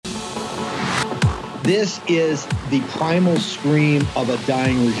This is the primal scream of a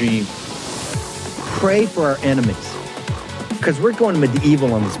dying regime. Pray for our enemies, because we're going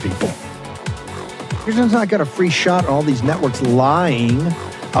medieval on these people. You're just not got a free shot on all these networks lying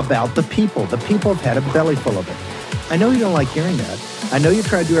about the people. The people have had a belly full of it. I know you don't like hearing that. I know you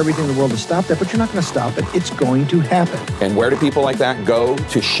try to do everything in the world to stop that, but you're not going to stop it. It's going to happen. And where do people like that go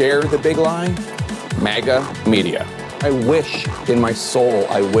to share the big lie? MAGA media. I wish, in my soul,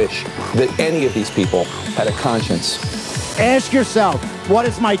 I wish that any of these people had a conscience. Ask yourself, what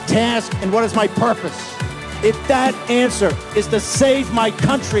is my task and what is my purpose? If that answer is to save my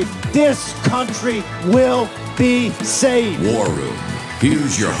country, this country will be saved. War Room.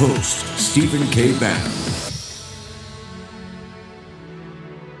 Here's your host, Stephen K. Bannon.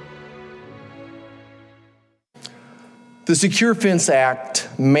 The Secure Fence Act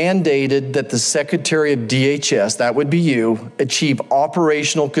mandated that the Secretary of DHS, that would be you, achieve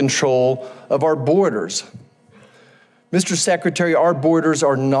operational control of our borders. Mr. Secretary, our borders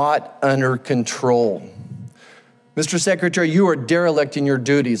are not under control. Mr. Secretary, you are derelict in your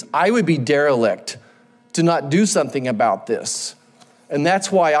duties. I would be derelict to not do something about this. And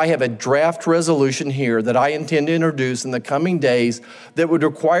that's why I have a draft resolution here that I intend to introduce in the coming days that would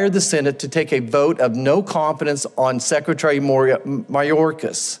require the Senate to take a vote of no confidence on Secretary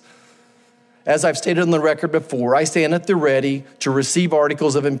Mayorkas. As I've stated on the record before, I stand at the ready to receive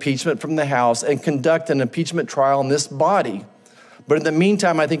articles of impeachment from the House and conduct an impeachment trial in this body. But in the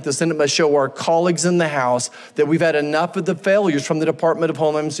meantime, I think the Senate must show our colleagues in the House that we've had enough of the failures from the Department of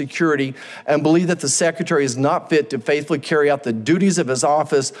Homeland Security and believe that the Secretary is not fit to faithfully carry out the duties of his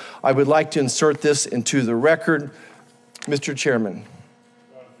office. I would like to insert this into the record. Mr. Chairman,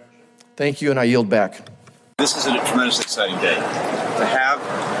 thank you, and I yield back. This is a tremendously exciting day. To have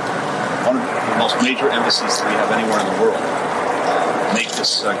one of the most major embassies that we have anywhere in the world make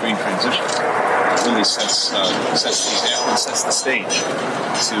this green transition really sets the example and sets the stage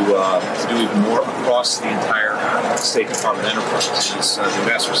to do even more across the entire State Department enterprise. As the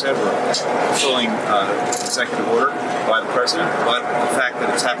ambassador said, we're fulfilling executive order by the president, but the fact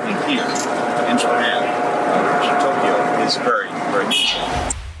that it's happening here in Japan, Tokyo, is very, very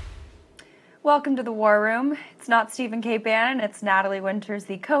meaningful. Welcome to the War Room. It's not Stephen K. Bannon, it's Natalie Winters,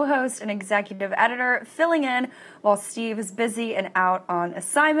 the co-host and executive editor, filling in while Steve is busy and out on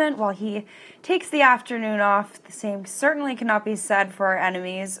assignment while he takes the afternoon off. The same certainly cannot be said for our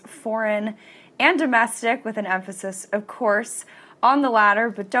enemies, foreign and domestic, with an emphasis, of course, on the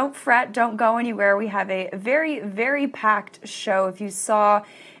latter. But don't fret, don't go anywhere. We have a very, very packed show. If you saw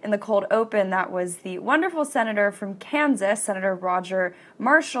in the cold open, that was the wonderful senator from Kansas, Senator Roger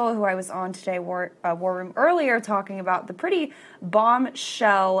Marshall, who I was on today, War Room earlier, talking about the pretty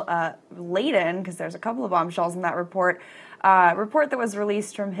bombshell laden, because there's a couple of bombshells in that report that was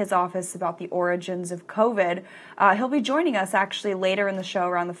released from his office about the origins of COVID. He'll be joining us actually later in the show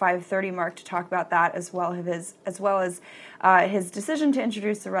around the 5:30 mark to talk about that, as well as his decision to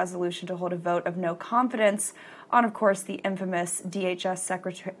introduce the resolution to hold a vote of no confidence on, of course, the infamous DHS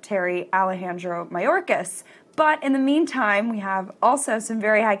Secretary Alejandro Mayorkas. But in the meantime, we have also some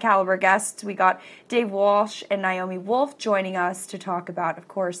very high-caliber guests. We got Dave Walsh and Naomi Wolf joining us to talk about, of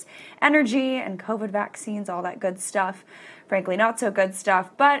course, energy and COVID vaccines, all that good stuff. Frankly, not so good stuff.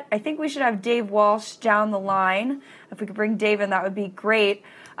 But I think we should have Dave Walsh down the line. If we could bring Dave in, that would be great.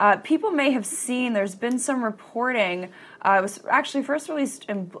 People may have seen there's been some reporting. It was actually first released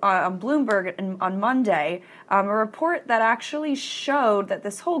on Bloomberg on Monday, a report that actually showed that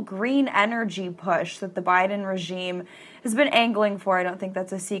this whole green energy push that the Biden regime has been angling for, I don't think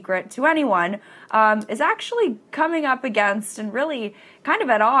that's a secret to anyone, is actually coming up against and really kind of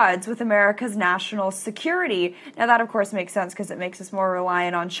at odds with America's national security. Now that, of course, makes sense because it makes us more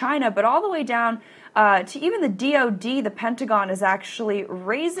reliant on China, but all the way down to even the DOD, the Pentagon, is actually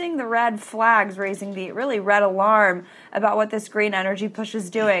raising the red flags, raising the really red alarm about what this green energy push is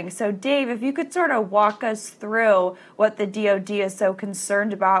doing. So, Dave, if you could sort of walk us through what the DOD is so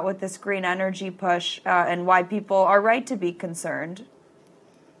concerned about with this green energy push and why people are right to be concerned.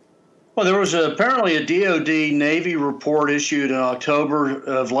 Well, there was apparently a DOD Navy report issued in October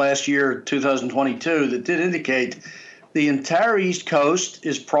of last year, 2022, that did indicate the entire East Coast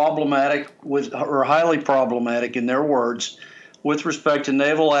is problematic or highly problematic, in their words, with respect to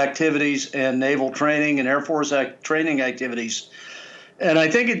naval activities and naval training and Air Force training activities. And I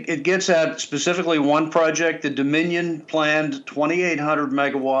think it gets at specifically one project, the Dominion planned 2,800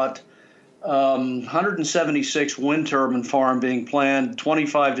 megawatt, 176 wind turbine farm being planned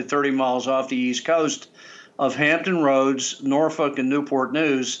 25 to 30 miles off the East Coast of Hampton Roads, Norfolk, and Newport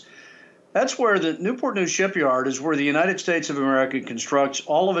News. That's where the Newport News Shipyard is where the United States of America constructs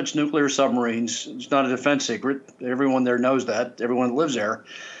all of its nuclear submarines. It's not a defense secret. Everyone there knows that. Everyone lives there.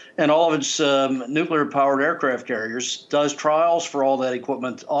 And all of its nuclear-powered aircraft carriers, does trials for all that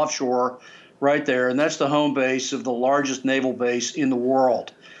equipment offshore right there. And that's the home base of the largest naval base in the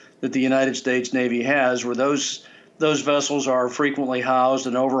world that the United States Navy has, where those vessels are frequently housed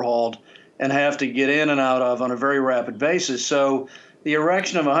and overhauled and have to get in and out of on a very rapid basis. So the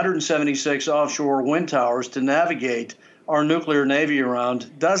erection of 176 offshore wind towers to navigate our nuclear navy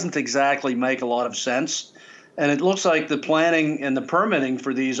around doesn't exactly make a lot of sense. And it looks like the planning and the permitting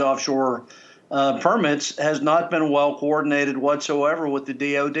for these offshore permits has not been well coordinated whatsoever with the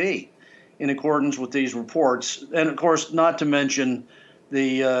DoD in accordance with these reports. And of course, not to mention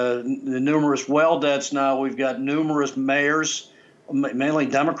the numerous well debts now. We've got numerous mayors, mainly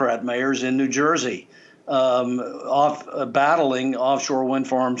Democrat mayors in New Jersey, battling offshore wind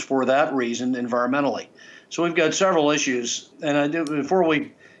farms for that reason environmentally. So we've got several issues. And before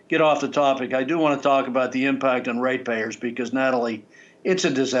we get off the topic, I do want to talk about the impact on ratepayers because, Natalie, it's a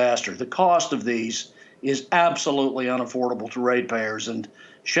disaster. The cost of these is absolutely unaffordable to ratepayers, and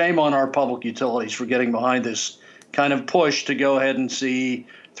shame on our public utilities for getting behind this kind of push to go ahead and see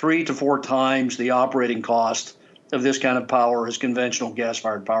 3 to 4 times the operating cost of this kind of power as conventional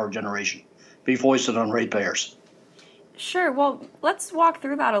gas-fired power generation be foisted on ratepayers. Sure. Well, let's walk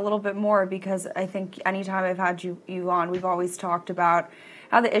through that a little bit more because I think anytime I've had you on, we've always talked about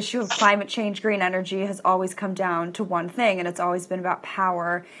how the issue of climate change, green energy has always come down to one thing, and it's always been about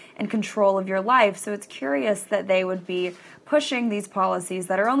power and control of your life. So it's curious that they would be pushing these policies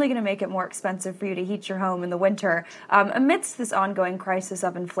that are only going to make it more expensive for you to heat your home in the winter amidst this ongoing crisis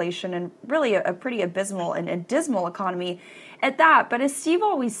of inflation and really a pretty abysmal and dismal economy at that. But as Steve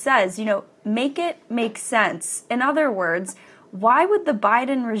always says, make it make sense. In other words, why would the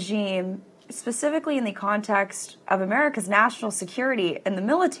Biden regime, specifically in the context of America's national security and the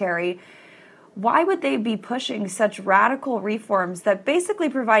military, why would they be pushing such radical reforms that basically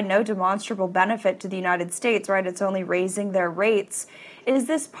provide no demonstrable benefit to the United States, right? It's only raising their rates. Is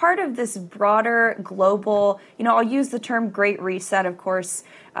this part of this broader global, I'll use the term Great Reset, of course,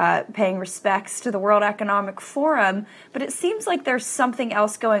 paying respects to the World Economic Forum, but it seems like there's something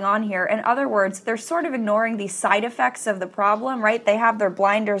else going on here. In other words, they're sort of ignoring the side effects of the problem, right? They have their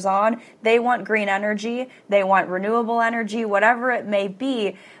blinders on. They want green energy. They want renewable energy, whatever it may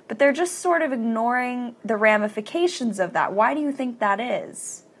be, but they're just sort of ignoring the ramifications of that. Why do you think that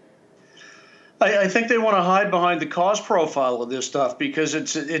is? I think they want to hide behind the cost profile of this stuff because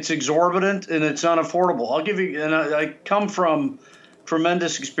it's exorbitant and it's unaffordable. I'll give you, and I come from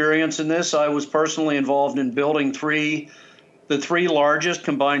tremendous experience in this. I was personally involved in building the three largest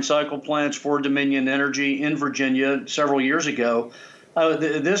combined cycle plants for Dominion Energy in Virginia several years ago.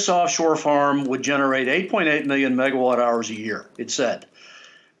 This offshore farm would generate 8.8 million megawatt hours a year, it said.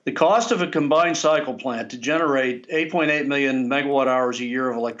 The cost of a combined cycle plant to generate 8.8 million megawatt hours a year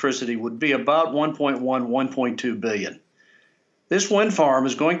of electricity would be about 1.2 billion. This wind farm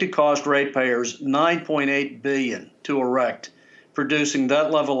is going to cost ratepayers $9.8 billion to erect, producing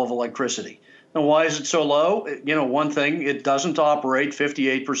that level of electricity. Now, why is it so low? One thing, it doesn't operate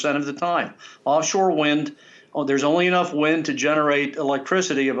 58% of the time. Offshore wind, there's only enough wind to generate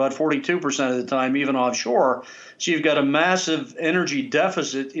electricity about 42% of the time, even offshore. So you've got a massive energy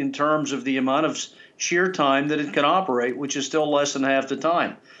deficit in terms of the amount of sheer time that it can operate, which is still less than half the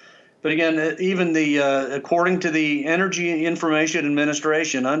time. But again, even according to the Energy Information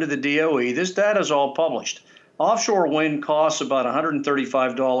Administration under the DOE, this data is all published. Offshore wind costs about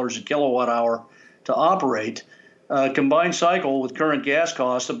 $135 a kilowatt hour to operate. Combined cycle with current gas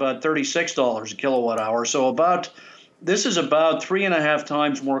costs about $36 a kilowatt hour. So this is about 3.5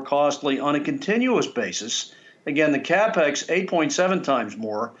 times more costly on a continuous basis. Again, the CapEx 8.7 times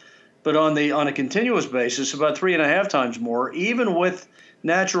more, but on a continuous basis about 3.5 times more, even with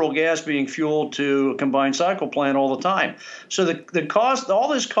natural gas being fueled to a combined cycle plant all the time. So the cost, all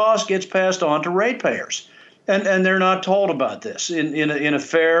this cost gets passed on to ratepayers, and they're not told about this in a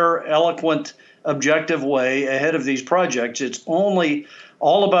fair, eloquent, objective way ahead of these projects. It's only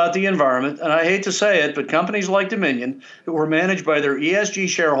all about the environment. And I hate to say it, but companies like Dominion, who are managed by their ESG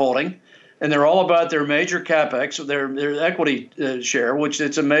shareholding, and they're all about their major CapEx, their equity share, which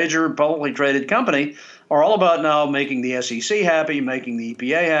it's a major publicly traded company, are all about now making the SEC happy, making the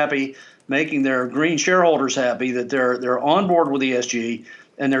EPA happy, making their green shareholders happy that they're on board with ESG,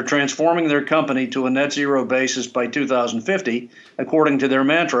 and they're transforming their company to a net zero basis by 2050, according to their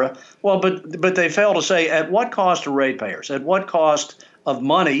mantra. Well, but they fail to say at what cost to ratepayers, at what cost of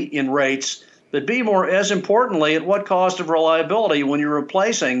money in rates, but as importantly, at what cost of reliability when you're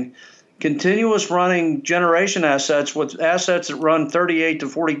replacing continuous running generation assets with assets that run 38 to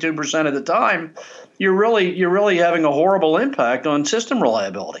 42% of the time, you're really having a horrible impact on system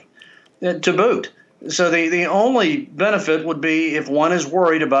reliability to boot. So the only benefit would be if one is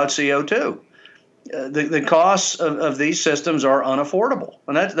worried about CO2. The costs of these systems are unaffordable,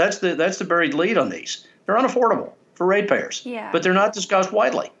 and that's the buried lead on these. They're unaffordable for ratepayers, but they're not discussed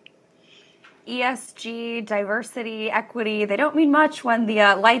widely. ESG, diversity, equity, they don't mean much when the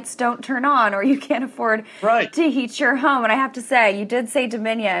lights don't turn on or you can't afford to heat your home. And I have to say, you did say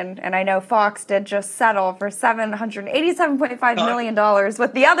Dominion, and I know Fox did just settle for $787.5 million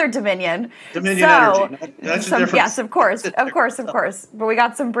with the other Dominion. Dominion Energy. That's a difference. Yes, of course. But we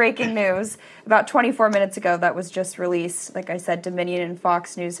got some breaking news about 24 minutes ago that was just released. Like I said, Dominion and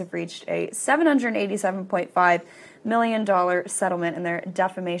Fox News have reached a $787.5 million settlement in their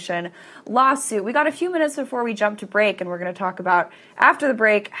defamation lawsuit. We got a few minutes before we jump to break, and we're going to talk about, after the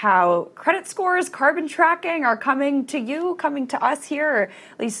break, how credit scores, carbon tracking are coming to us here, or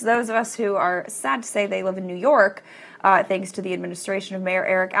at least those of us who are sad to say they live in New York, thanks to the administration of Mayor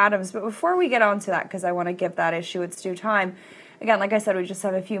Eric Adams. But before we get on to that, because I want to give that issue its due time, again, like I said, we just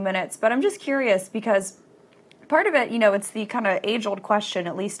have a few minutes, but I'm just curious because part of it, it's the kind of age-old question,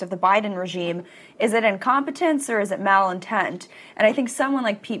 at least of the Biden regime. Is it incompetence or is it malintent? And I think someone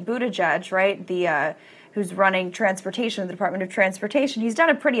like Pete Buttigieg, right, who's running transportation, the Department of Transportation, he's done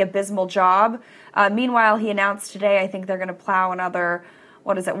a pretty abysmal job. Meanwhile, he announced today, I think they're going to plow another,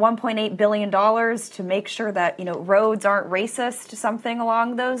 $1.8 billion to make sure that, roads aren't racist, something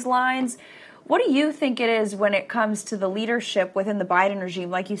along those lines. What do you think it is when it comes to the leadership within the Biden regime?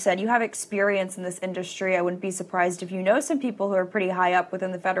 Like you said, you have experience in this industry. I wouldn't be surprised if you know some people who are pretty high up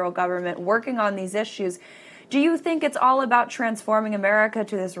within the federal government working on these issues. Do you think it's all about transforming America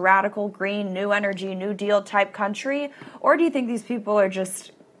to this radical, green, new energy, New Deal type country? Or do you think these people are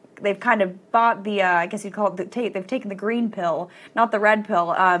just, they've kind of bought the, I guess you'd call it, they've taken the green pill, not the red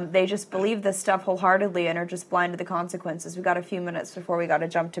pill. They just believe this stuff wholeheartedly and are just blind to the consequences. We've got a few minutes before we got to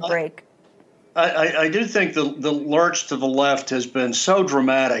jump to break. I do think the lurch to the left has been so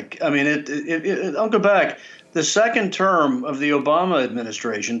dramatic. I mean, I'll go back. The second term of the Obama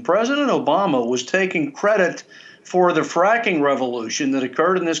administration, President Obama was taking credit for the fracking revolution that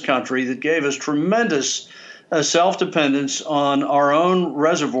occurred in this country that gave us tremendous self-dependence on our own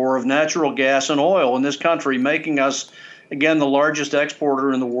reservoir of natural gas and oil in this country, making us, again, the largest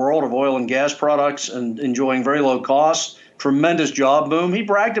exporter in the world of oil and gas products and enjoying very low costs, tremendous job boom. He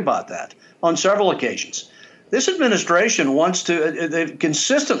bragged about that on several occasions. This administration wants to, they've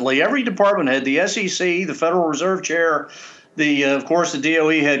consistently, every department head, the SEC, the Federal Reserve Chair, of course, the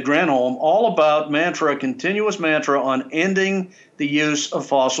DOE head, Granholm, all about continuous mantra on ending the use of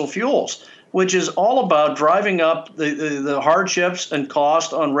fossil fuels, which is all about driving up the hardships and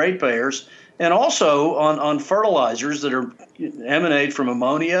cost on ratepayers and also on fertilizers that emanate from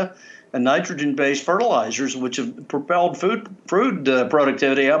ammonia and nitrogen-based fertilizers, which have propelled food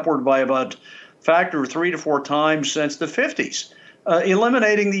productivity upward by about factor 3 to 4 times since the 50s,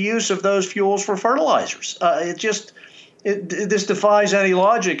 eliminating the use of those fuels for fertilizers. This defies any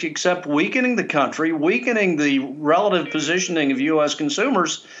logic except weakening the country, weakening the relative positioning of U.S.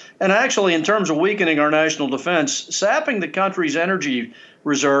 consumers, and actually, in terms of weakening our national defense, sapping the country's energy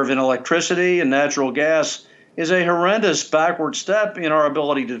reserve in electricity and natural gas is a horrendous backward step in our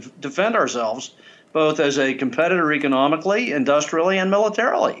ability to defend ourselves, both as a competitor economically, industrially, and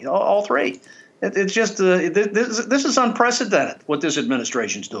militarily, all three. It's just, this is unprecedented, what this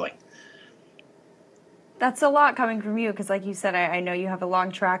administration's doing. That's a lot coming from you, because like you said, I know you have a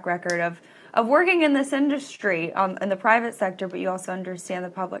long track record of working in this industry in the private sector, but you also understand the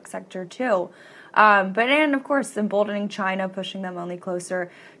public sector too. And of course, emboldening China, pushing them only closer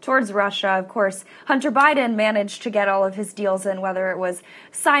towards Russia. Of course, Hunter Biden managed to get all of his deals in, whether it was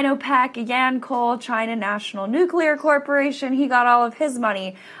Sinopec, Yancoal, China National Nuclear Corporation. He got all of his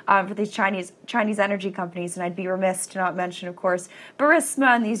money for these Chinese energy companies. And I'd be remiss to not mention, of course,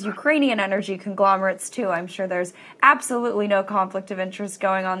 Burisma and these Ukrainian energy conglomerates, too. I'm sure there's absolutely no conflict of interest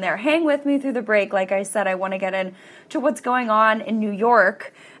going on there. Hang with me through the break. Like I said, I want to get into what's going on in New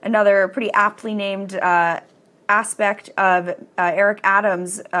York, another pretty aptly named aspect of Eric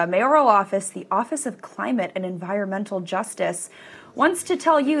Adams' mayoral office, the Office of Climate and Environmental Justice, wants to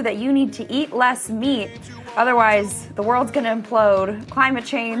tell you that you need to eat less meat. Otherwise, the world's going to implode. Climate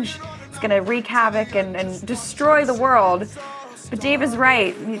change is going to wreak havoc and destroy the world. But Dave is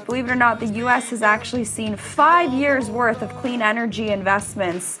right. Believe it or not, the U.S. has actually seen 5 years' worth of clean energy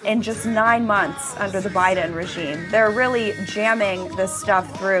investments in just 9 months under the Biden regime. They're really jamming this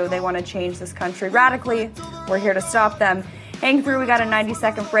stuff through. They want to change this country radically. We're here to stop them. Hang through. We got a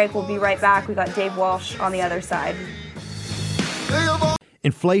 90-second break. We'll be right back. We got Dave Walsh on the other side.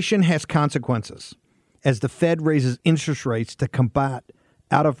 Inflation has consequences. As the Fed raises interest rates to combat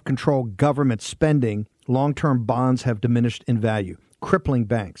out-of-control government spending, long-term bonds have diminished in value, crippling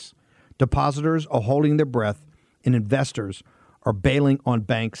banks. Depositors are holding their breath, and investors are bailing on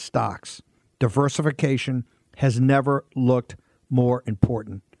bank stocks. Diversification has never looked more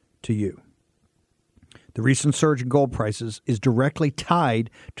important to you. The recent surge in gold prices is directly tied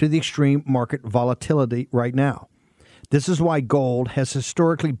to the extreme market volatility right now. This is why gold has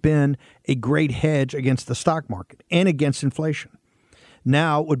historically been a great hedge against the stock market and against inflation.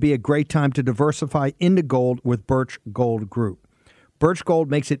 Now would be a great time to diversify into gold with Birch Gold Group. Birch Gold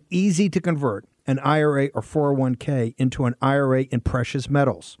makes it easy to convert an IRA or 401k into an IRA in precious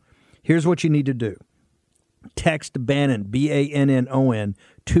metals. Here's what you need to do. Text Bannon, Bannon,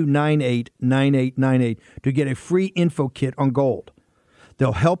 to 989898 to get a free info kit on gold.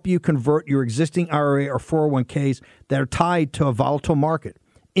 They'll help you convert your existing IRA or 401ks that are tied to a volatile market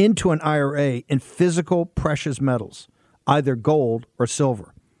into an IRA in physical precious metals, either gold or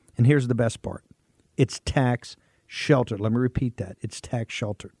silver. And here's the best part. It's tax sheltered. Let me repeat that. It's tax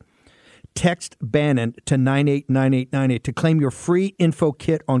sheltered. Text Bannon to 989898 to claim your free info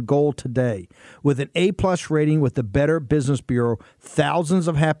kit on gold today. With an A-plus rating with the Better Business Bureau, thousands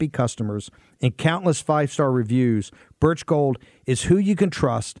of happy customers, and countless 5-star reviews, Birch Gold is who you can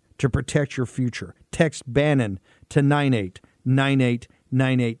trust to protect your future. Text Bannon to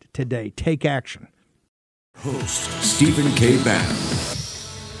 989898 today. Take action. Host Stephen K. Bannon.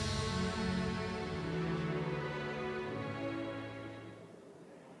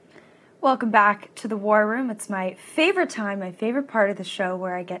 Welcome back to the War Room. It's my favorite time, my favorite part of the show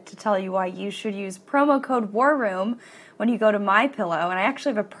where I get to tell you why you should use promo code WARROOM when you go to MyPillow. And I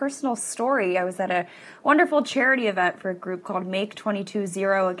actually have a personal story. I was at a wonderful charity event for a group called Make 22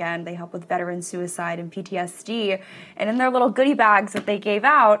 Again. They help with veteran suicide and PTSD. And in their little goodie bags that they gave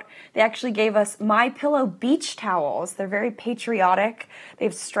out, they actually gave us MyPillow beach towels. They're very patriotic. They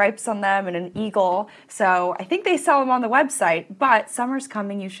have stripes on them and an eagle. So I think they sell them on the website. But summer's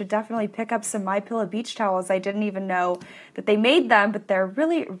coming. You should definitely pick up some MyPillow beach towels. I didn't even know that they made them, but they're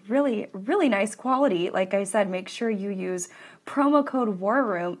really, really, really nice quality. Like I said, make sure you use promo code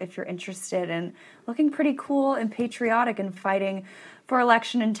WARROOM if you're interested in looking pretty cool and patriotic and fighting for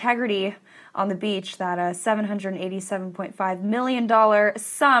election integrity on the beach. That $787.5 million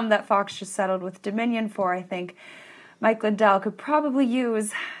sum that Fox just settled with Dominion for, I think Mike Lindell could probably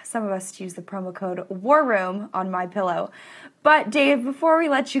use some of us to use the promo code WARROOM on MyPillow. But Dave, before we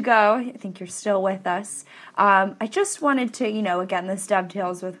let you go, I think you're still with us. I just wanted to, again, this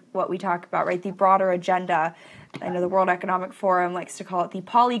dovetails with what we talk about, right? The broader agenda. I know the World Economic Forum likes to call it the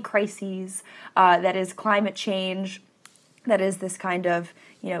polycrises, that is climate change, that is this kind of,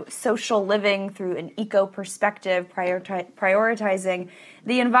 social living through an eco perspective, prioritizing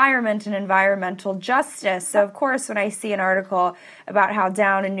the environment and environmental justice. So, of course, when I see an article about how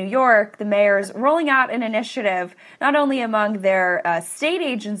down in New York, the mayor is rolling out an initiative, not only among their state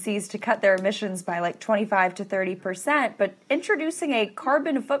agencies to cut their emissions by like 25 to 30%, but introducing a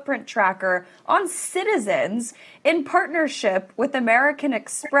carbon footprint tracker on citizens in partnership with American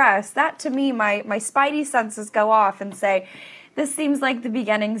Express. That, to me, my spidey senses go off and say, this seems like the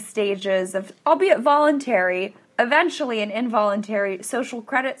beginning stages of, albeit voluntary, eventually an involuntary social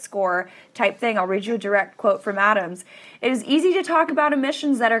credit score type thing. I'll read you a direct quote from Adams. It is easy to talk about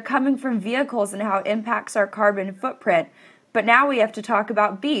emissions that are coming from vehicles and how it impacts our carbon footprint. But now we have to talk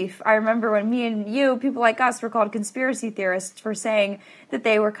about beef. I remember when me and you, people like us, were called conspiracy theorists for saying that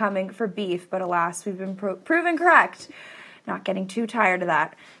they were coming for beef. But alas, we've been proven correct. Not getting too tired of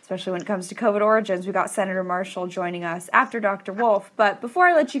that, especially when it comes to COVID origins. We got Senator Marshall joining us after Dr. Wolf. But before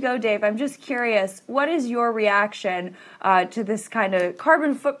I let you go, Dave, I'm just curious, what is your reaction to this kind of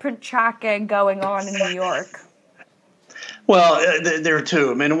carbon footprint tracking going on in New York? Well, there are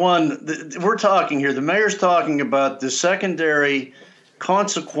two. I mean, one, we're talking here, the mayor's talking about the secondary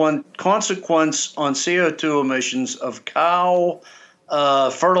consequence on CO2 emissions of cow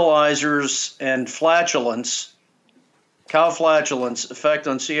fertilizers and cow flatulence effect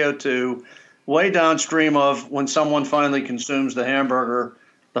on CO2 way downstream of when someone finally consumes the hamburger,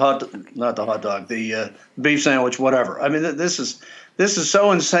 the beef sandwich, whatever. I mean, this is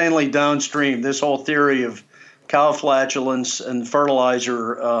so insanely downstream, this whole theory of cow flatulence and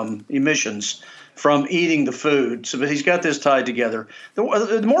fertilizer emissions from eating the food. So, but he's got this tied together.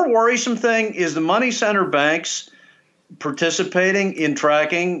 The more worrisome thing is the money center banks participating in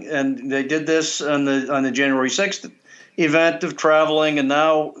tracking, and they did this on the January 6th event of traveling, and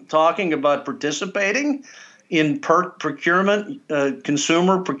now talking about participating in procurement,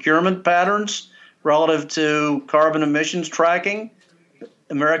 consumer procurement patterns relative to carbon emissions tracking.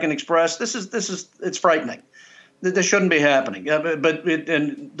 American Express, it's frightening. This shouldn't be happening.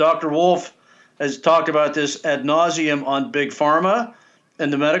 And Dr. Wolf has talked about this ad nauseum on big pharma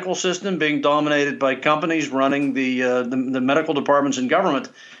and the medical system being dominated by companies running the medical departments in government.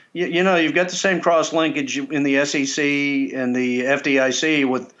 You've got the same cross linkage in the SEC and the FDIC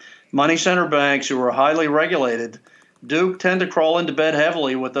with money center banks who are highly regulated. Do tend to crawl into bed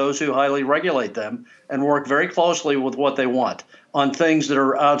heavily with those who highly regulate them and work very closely with what they want on things that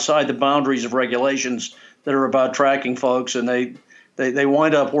are outside the boundaries of regulations that are about tracking folks, and they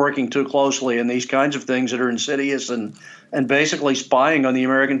wind up working too closely in these kinds of things that are insidious and basically spying on the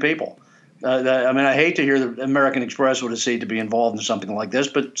American people. I hate to hear that American Express would accede to be involved in something like this,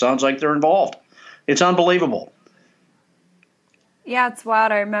 but it sounds like they're involved. It's unbelievable. Yeah, it's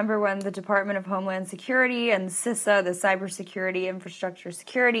wild. I remember when the Department of Homeland Security and CISA, the Cybersecurity Infrastructure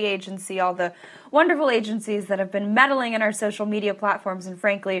Security Agency, all the wonderful agencies that have been meddling in our social media platforms and,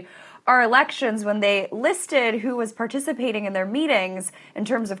 frankly, our elections, when they listed who was participating in their meetings in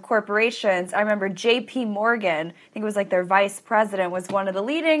terms of corporations. I remember J.P. Morgan, I think it was like their vice president, was one of the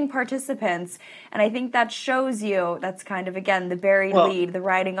leading participants. And I think that shows you, that's kind of, again, the buried lead, the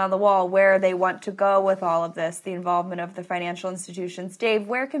writing on the wall, where they want to go with all of this, the involvement of the financial institutions. Dave,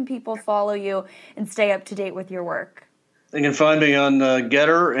 where can people follow you and stay up to date with your work? They can find me on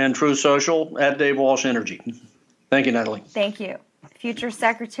Getter and True Social at Dave Walsh Energy. Thank you, Natalie. Thank you. Future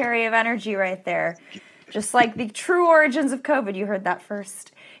Secretary of Energy right there. Just like the true origins of COVID, you heard that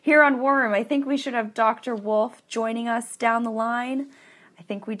first. Here on War Room, I think we should have Dr. Wolf joining us down the line. I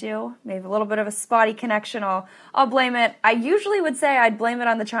think we do. Maybe a little bit of a spotty connection. I'll blame it. I usually would say I'd blame it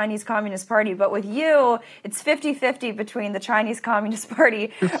on the Chinese Communist Party, but with you, it's 50-50 between the Chinese Communist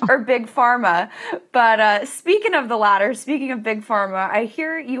Party or Big Pharma. But speaking of the latter, speaking of Big Pharma, I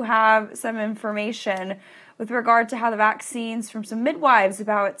hear you have some information with regard to how the vaccines from some midwives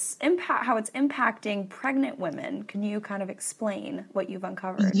about its impact, how it's impacting pregnant women. Can you kind of explain what you've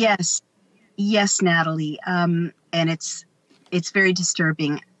uncovered? Yes, Natalie, and it's very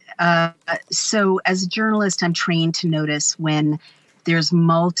disturbing. So, as a journalist, I'm trained to notice when there's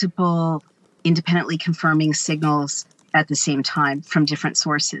multiple independently confirming signals at the same time from different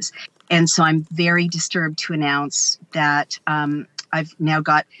sources, and so I'm very disturbed to announce that I've now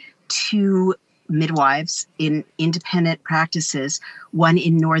got 2 midwives in independent practices, one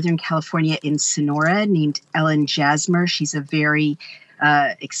in Northern California in Sonora named Ellen Jasmer. She's a very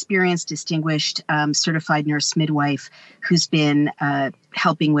experienced, distinguished, certified nurse midwife who's been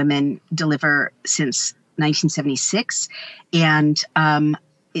helping women deliver since 1976. And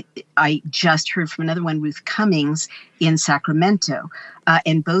I just heard from another one, Ruth Cummings, in Sacramento.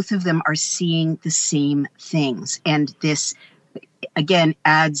 And both of them are seeing the same things. And this again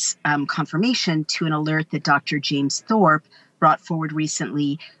adds confirmation to an alert that Dr. James Thorpe brought forward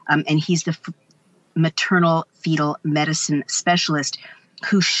recently, and he's the maternal fetal medicine specialist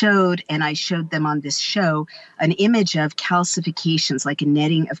who showed, and I showed them on this show, an image of calcifications, like a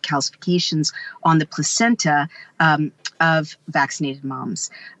netting of calcifications on the placenta of vaccinated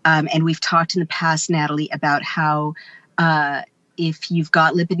moms. And we've talked in the past, Natalie, about how if you've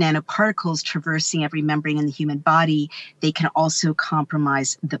got lipid nanoparticles traversing every membrane in the human body, they can also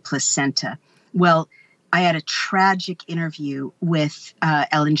compromise the placenta. Well, I had a tragic interview with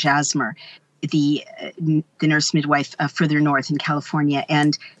Ellen Jasmer, the nurse midwife further north in California,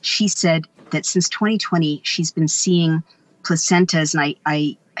 and she said that since 2020, she's been seeing placentas, and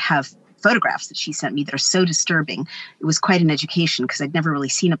I have photographs that she sent me that are so disturbing. It was quite an education because I'd never really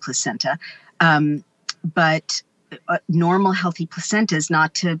seen a placenta. But normal, healthy placentas,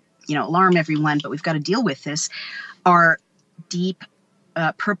 not to alarm everyone, but we've got to deal with this, are deep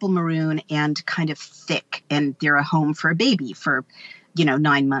purple maroon and kind of thick, and they're a home for a baby for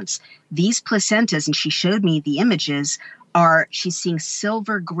 9 months. These placentas, and she showed me the images, she's seeing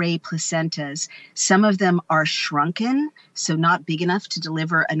silver gray placentas. Some of them are shrunken, so not big enough to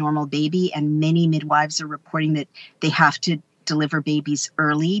deliver a normal baby, and many midwives are reporting that they have to deliver babies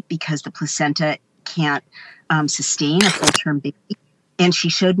early because the placenta can't sustain a full-term baby. And she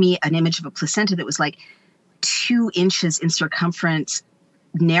showed me an image of a placenta that was like 2 inches in circumference,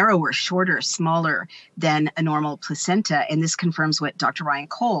 narrower, shorter, smaller than a normal placenta. And this confirms what Dr. Ryan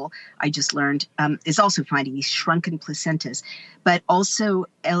Cole, I just learned, is also finding, these shrunken placentas. But also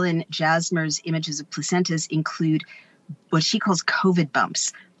Ellen Jasmer's images of placentas include what she calls COVID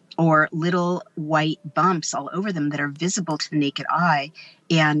bumps, or little white bumps all over them that are visible to the naked eye.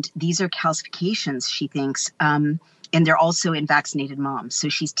 And these are calcifications, she thinks. and they're also in vaccinated moms. So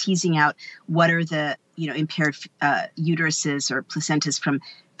she's teasing out what are the impaired uteruses or placentas from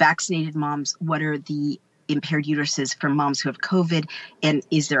vaccinated moms, what are the impaired uteruses from moms who have COVID, and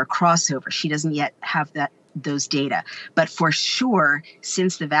is there a crossover? She doesn't yet have those data. But for sure,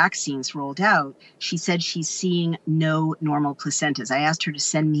 since the vaccines rolled out, she said she's seeing no normal placentas. I asked her to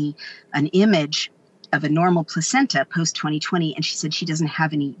send me an image of a normal placenta post-2020, and she said she doesn't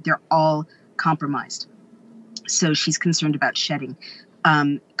have any. They're all compromised. So she's concerned about shedding,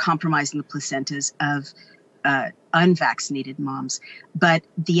 compromising the placentas of unvaccinated moms. But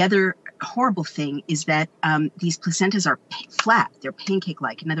the other horrible thing is that these placentas are flat. They're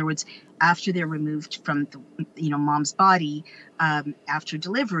pancake-like. In other words, after they're removed from the mom's body after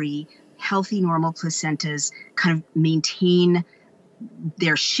delivery, healthy, normal placentas kind of maintain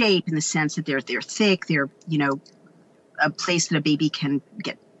their shape in the sense that they're thick. They're a place that a baby can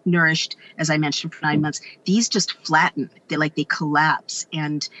get nourished, as I mentioned, for 9 months. These just flatten. They collapse,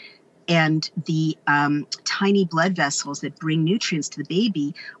 and the tiny blood vessels that bring nutrients to the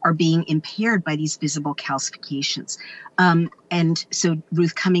baby are being impaired by these visible calcifications. And so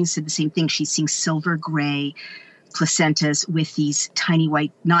Ruth Cummings said the same thing. She's seeing silver gray placentas with these tiny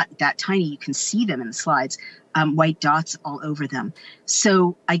white, not that tiny, you can see them in the slides, white dots all over them.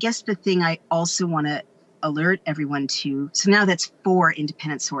 So I guess the thing I also want to alert everyone to, so now that's 4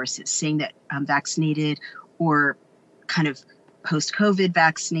 independent sources saying that vaccinated or kind of post-COVID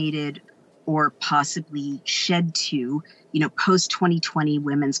vaccinated or possibly shed to, post-2020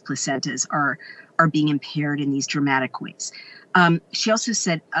 women's placentas are being impaired in these dramatic ways. She also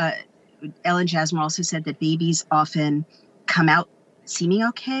said, Ellen Jasmer also said that babies often come out seeming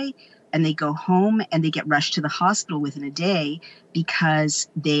okay, and they go home and they get rushed to the hospital within a day because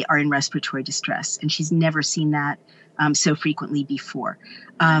they are in respiratory distress. And she's never seen that so frequently before.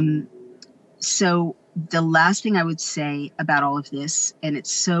 So the last thing I would say about all of this, and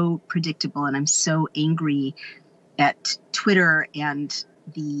it's so predictable, and I'm so angry at Twitter and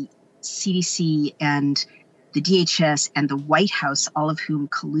the CDC and the DHS and the White House, all of whom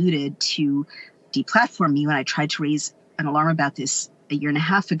colluded to deplatform me when I tried to raise an alarm about this a year and a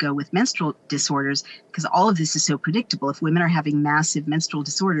half ago with menstrual disorders, because all of this is so predictable. If women are having massive menstrual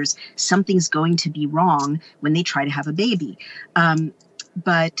disorders, something's going to be wrong when they try to have a baby.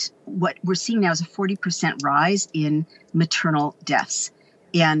 But what we're seeing now is a 40% rise in maternal deaths.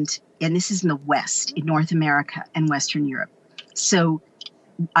 And this is in the West, in North America and Western Europe. So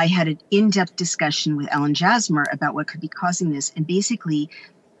I had an in-depth discussion with Ellen Jasmer about what could be causing this. And basically,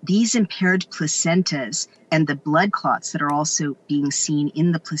 these impaired placentas and the blood clots that are also being seen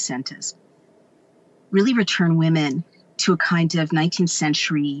in the placentas really return women to a kind of 19th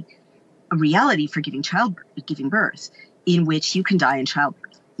century reality for giving birth, in which you can die in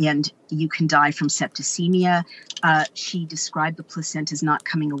childbirth and you can die from septicemia. She described the placentas not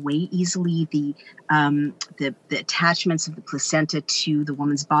coming away easily, the attachments of the placenta to the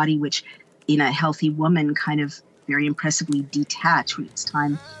woman's body, which in a healthy woman kind of very impressively detach when it's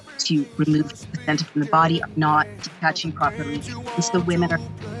time to remove the placenta from the body, are not detaching properly. And so women are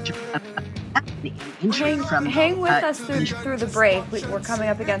injury from... Hang with us through the break. We're coming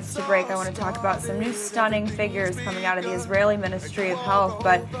up against a break. I want to talk about some new stunning figures coming out of the Israeli Ministry of Health,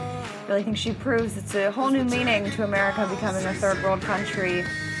 but I really think she proves it's a whole new meaning to America becoming a third world country.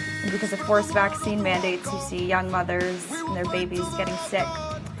 And because of forced vaccine mandates, you see young mothers and their babies getting sick.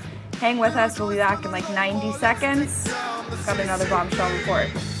 Hang with us. We'll be back in like 90 seconds. Got another bombshell report.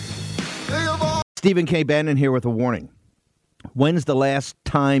 Stephen K. Bannon here with a warning. When's the last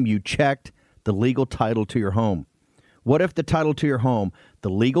time you checked the legal title to your home? What if the title to your home,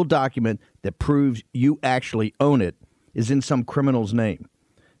 the legal document that proves you actually own it, is in some criminal's name?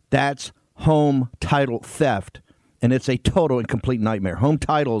 That's home title theft, and it's a total and complete nightmare. Home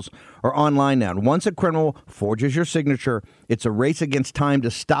titles are online now. And once a criminal forges your signature, it's a race against time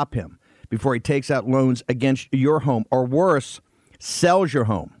to stop him before he takes out loans against your home, or worse, sells your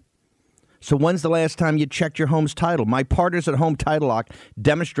home. So when's the last time you checked your home's title? My partners at Home Title Lock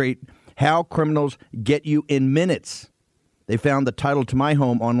demonstrate how criminals get you in minutes. They found the title to my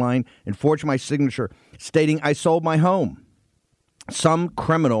home online and forged my signature stating I sold my home. Some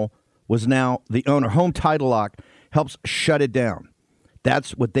criminal was now the owner. Home Title Lock helps shut it down.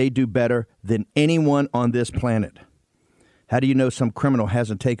 That's what they do better than anyone on this planet. How do you know some criminal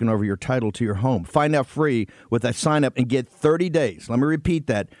hasn't taken over your title to your home? Find out free with a sign up and get 30 days. Let me repeat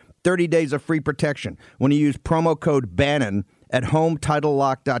that. 30 days of free protection when you use promo code Bannon at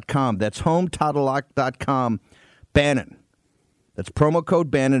HomeTitleLock.com. That's HomeTitleLock.com. Bannon. That's promo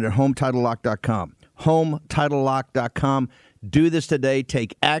code Bannon at HomeTitleLock.com. HomeTitleLock.com. Do this today.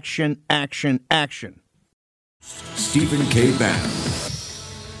 Take action, action, action. Stephen K. Bannon.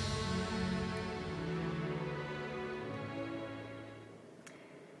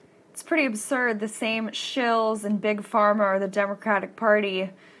 It's pretty absurd. The same shills in Big Pharma or the Democratic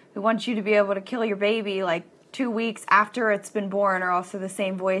Party who want you to be able to kill your baby like 2 weeks after it's been born are also the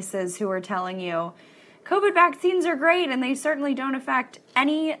same voices who are telling you COVID vaccines are great and they certainly don't affect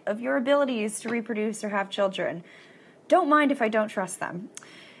any of your abilities to reproduce or have children. Don't mind if I don't trust them.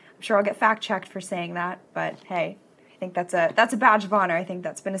 I'm sure I'll get fact-checked for saying that, but hey, I think that's a badge of honor. I think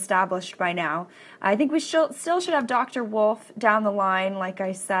that's been established by now. I think we still should have Dr. Wolf down the line. Like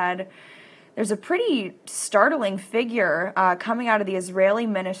I said, there's a pretty startling figure coming out of the Israeli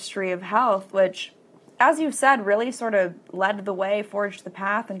Ministry of Health, which, as you said, really sort of led the way, forged the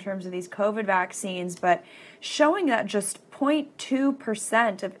path in terms of these COVID vaccines, but showing that just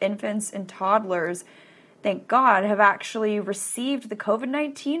 0.2% of infants and toddlers, thank God, have actually received the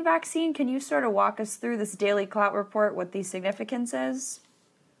COVID-19 vaccine. Can you sort of walk us through this Daily Clout report, what the significance is?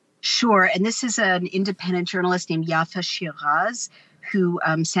 Sure. And this is an independent journalist named Yafa Shiraz, who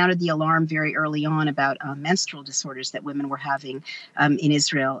sounded the alarm very early on about menstrual disorders that women were having in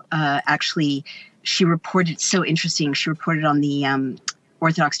Israel. Actually, she reported, so interesting, she reported on the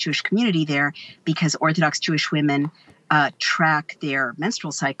Orthodox Jewish community there because Orthodox Jewish women track their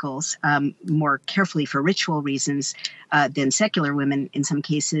menstrual cycles more carefully for ritual reasons than secular women in some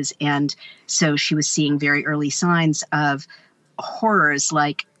cases. And so she was seeing very early signs of horrors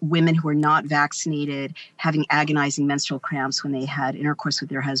like women who were not vaccinated having agonizing menstrual cramps when they had intercourse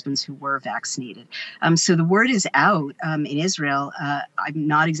with their husbands who were vaccinated. So the word is out in Israel. I'm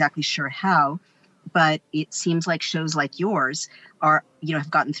not exactly sure how, but it seems like shows like yours are,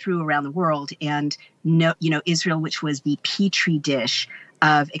 have gotten through around the world. And Israel, which was the petri dish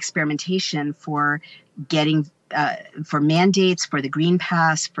of experimentation for getting for mandates, for the Green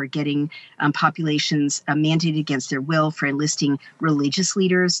Pass, for getting populations mandated against their will, for enlisting religious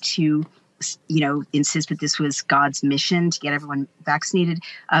leaders to, insist that this was God's mission to get everyone vaccinated.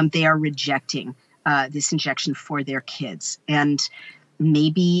 They are rejecting this injection for their kids. And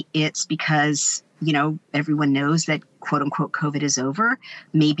maybe it's because, everyone knows that, quote unquote, COVID is over.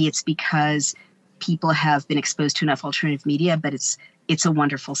 Maybe it's because people have been exposed to enough alternative media, but it's a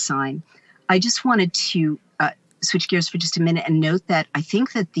wonderful sign. I just wanted to switch gears for just a minute and note that I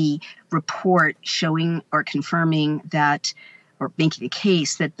think that the report showing or confirming that, or making the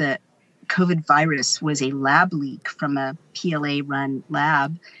case that the COVID virus was a lab leak from a PLA-run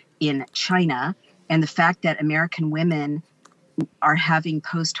lab in China, and the fact that American women are having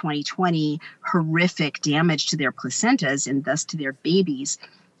post-2020 horrific damage to their placentas and thus to their babies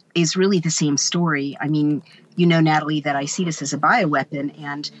is really the same story. I mean, Natalie, that I see this as a bioweapon.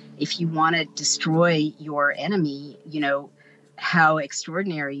 And if you want to destroy your enemy, how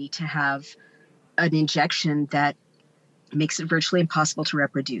extraordinary to have an injection that makes it virtually impossible to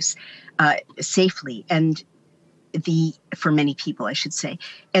reproduce safely. And for many people, I should say.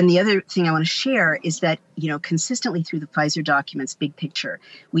 And the other thing I want to share is that, consistently through the Pfizer documents, big picture,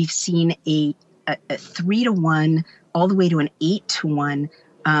 we've seen a 3-to-1 all the way to an 8-to-1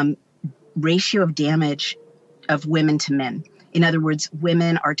 ratio of damage of women to men. In other words,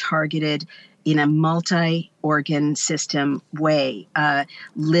 women are targeted in a multi-organ system way,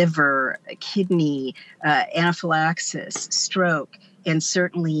 liver, kidney, anaphylaxis, stroke, and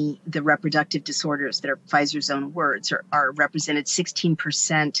certainly the reproductive disorders that are Pfizer's own words are represented.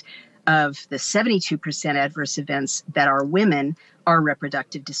 16% of the 72% adverse events that are women are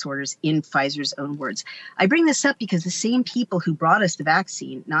reproductive disorders in Pfizer's own words. I bring this up because the same people who brought us the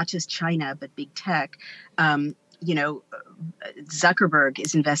vaccine, not just China, but big tech, Zuckerberg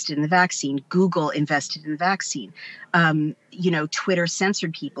is invested in the vaccine. Google invested in the vaccine. Twitter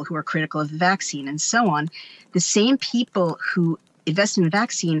censored people who are critical of the vaccine and so on. The same people who invest in the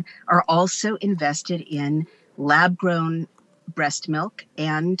vaccine are also invested in lab-grown breast milk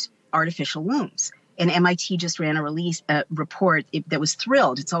and artificial wombs. And MIT just ran a report that was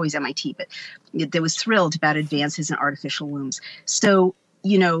thrilled. It's always MIT, but that was thrilled about advances in artificial wombs. So,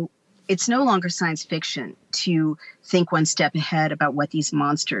 it's no longer science fiction to think one step ahead about what these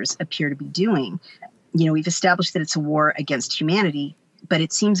monsters appear to be doing. We've established that it's a war against humanity, but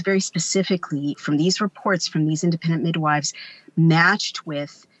it seems very specifically from these reports, from these independent midwives, matched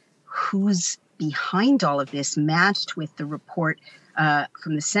with who's behind all of this, matched with the report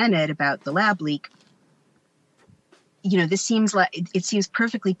from the Senate about the lab leak. This seems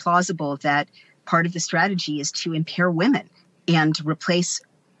perfectly plausible that part of the strategy is to impair women and replace,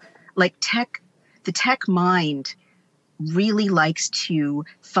 the tech mind really likes to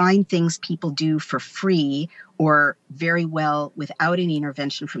find things people do for free or very well without any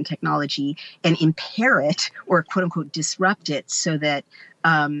intervention from technology and impair it or quote unquote disrupt it so that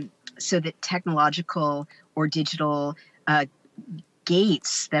technological or digital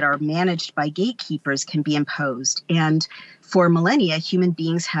gates that are managed by gatekeepers can be imposed. And for millennia, human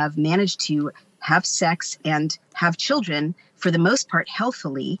beings have managed to have sex and have children, for the most part,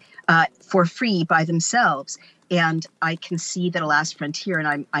 healthily, for free by themselves. And I can see that a last frontier,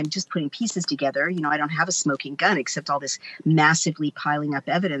 and I'm just putting pieces together. You know, I don't have a smoking gun except all this massively piling up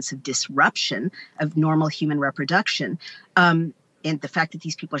evidence of disruption of normal human reproduction. And the fact that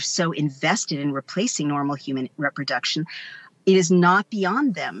these people are so invested in replacing normal human reproduction, it is not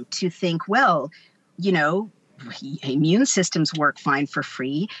beyond them to think, well, you know, immune systems work fine for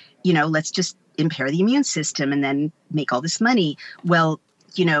free. You know, let's just impair the immune system and then make all this money. Well,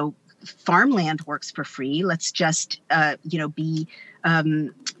 you know, farmland works for free. Let's just, be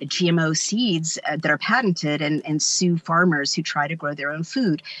GMO seeds that are patented and sue farmers who try to grow their own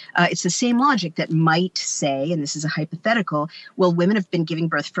food. It's the same logic that might say, and this is a hypothetical, well, women have been giving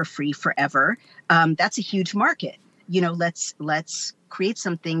birth for free forever. That's a huge market. You know, let's create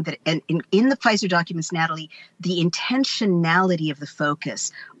something that, and in the Pfizer documents, Natalie, the intentionality of the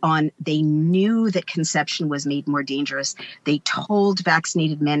focus on, they knew that conception was made more dangerous. They told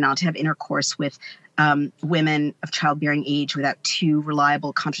vaccinated men not to have intercourse with women of childbearing age without 2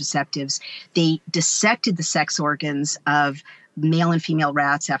 reliable contraceptives. They dissected the sex organs of male and female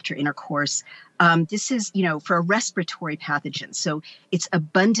rats after intercourse. This is, you know, for a respiratory pathogen. So it's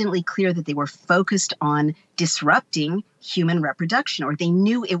abundantly clear that they were focused on disrupting human reproduction, or they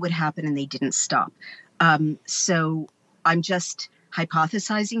knew it would happen and they didn't stop. So I'm just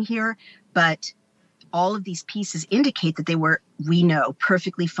hypothesizing here, but all of these pieces indicate that they were, we know,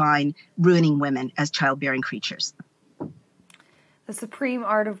 perfectly fine ruining women as childbearing creatures. The supreme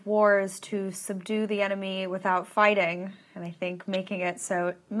art of war is to subdue the enemy without fighting, and I think making it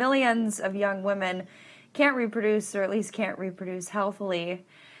so millions of young women can't reproduce, or at least can't reproduce healthily,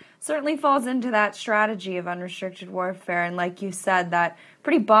 certainly falls into that strategy of unrestricted warfare. And like you said, that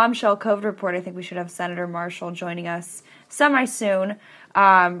pretty bombshell COVID report, I think we should have Senator Marshall joining us semi-soon,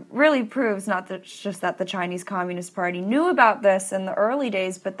 really proves not that just that the Chinese Communist Party knew about this in the early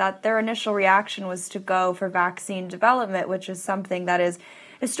days, but that their initial reaction was to go for vaccine development, which is something that is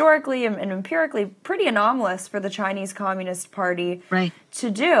historically and empirically pretty anomalous for the Chinese Communist Party to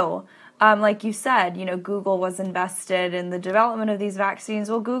do. Like you said, you know, Google was invested in the development of these vaccines.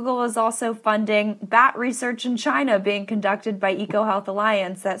 Well, Google is also funding bat research in China being conducted by EcoHealth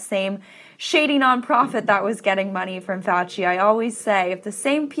Alliance, that same shady nonprofit that was getting money from Fauci. I always say, if the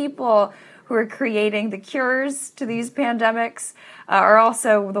same people who are creating the cures to these pandemics are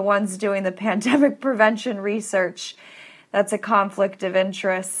also the ones doing the pandemic prevention research, that's a conflict of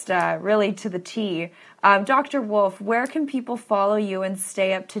interest, really to the T. Dr. Wolf, where can people follow you and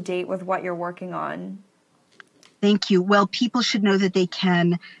stay up to date with what you're working on? Thank you. Well, people should know that they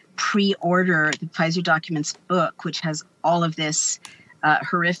can pre-order the Pfizer Documents book, which has all of this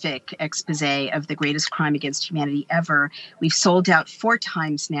horrific expose of the greatest crime against humanity ever. We've sold out 4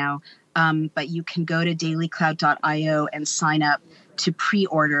 times now, but you can go to dailycloud.io and sign up to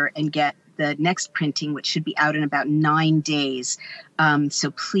pre-order and get the next printing, which should be out in about 9 days.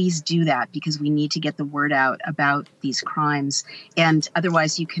 So please do that, because we need to get the word out about these crimes. And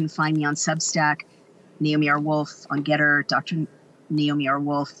otherwise, you can find me on Substack, Naomi R. Wolf, on Getter, Dr. Naomi R.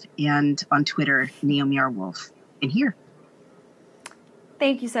 Wolf, and on Twitter, Naomi R. Wolf. And here.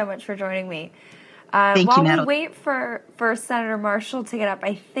 Thank you so much for joining me. Thank while you, Natalie. we wait for Senator Marshall to get up,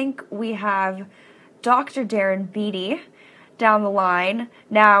 I think we have Dr. Darren Beattie down the line.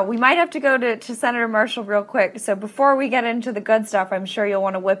 Now, we might have to go to Senator Marshall real quick. So before we get into the good stuff, I'm sure you'll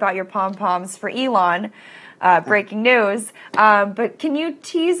want to whip out your pom-poms for Elon. Breaking news. But can you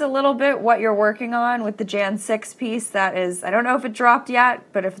tease a little bit what you're working on with the Jan 6 piece that is, I don't know if it dropped yet,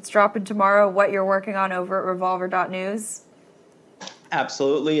 but if it's dropping tomorrow, what you're working on over at revolver.news?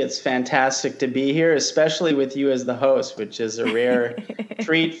 Absolutely. It's fantastic to be here, especially with you as the host, which is a rare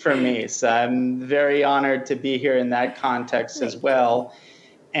treat for me. So I'm very honored to be here in that context as well.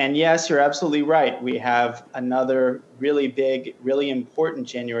 And yes, you're absolutely right. We have another really big, really important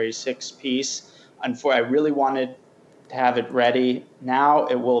January 6th piece. I really wanted to have it ready. Now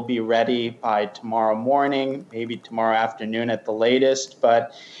it will be ready by tomorrow morning, maybe tomorrow afternoon at the latest.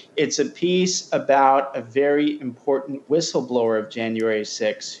 But it's a piece about a very important whistleblower of January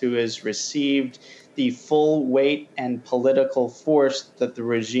 6th who has received the full weight and political force that the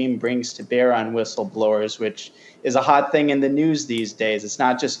regime brings to bear on whistleblowers, which is a hot thing in the news these days. It's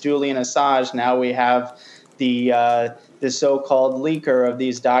not just Julian Assange. Now we have the so-called leaker of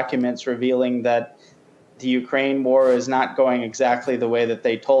these documents revealing that the Ukraine war is not going exactly the way that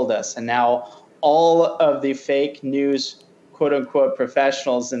they told us. And now all of the fake news, quote unquote,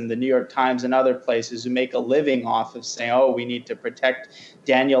 professionals in the New York Times and other places who make a living off of saying, oh, we need to protect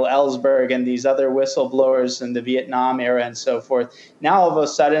Daniel Ellsberg and these other whistleblowers in the Vietnam era and so forth. Now, all of a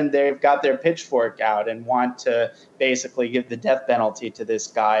sudden, they've got their pitchfork out and want to basically give the death penalty to this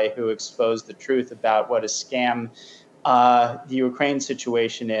guy who exposed the truth about what a scam the Ukraine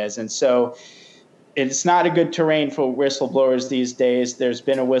situation is. And so it's not a good terrain for whistleblowers these days. There's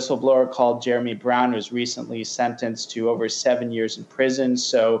been a whistleblower called Jeremy Brown who's recently sentenced to over 7 years in prison.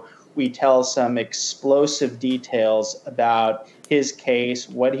 So we tell some explosive details about his case,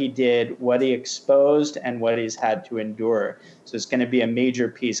 what he did, what he exposed, and what he's had to endure. So it's going to be a major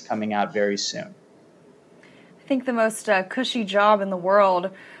piece coming out very soon. I think the most cushy job in the world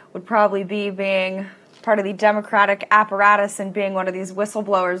would probably be being part of the Democratic apparatus and being one of these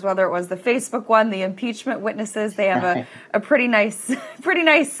whistleblowers, whether it was the Facebook one, the impeachment witnesses. They have a pretty nice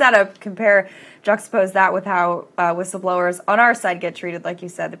setup. Juxtapose that with how whistleblowers on our side get treated. Like you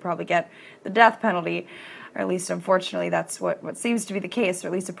said, they probably get the death penalty, or at least unfortunately that's what seems to be the case, or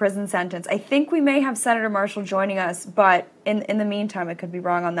at least a prison sentence. I think we may have Senator Marshall joining us, but in the meantime, I could be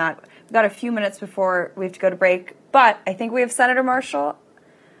wrong on that. We've got a few minutes before we have to go to break, but I think we have Senator Marshall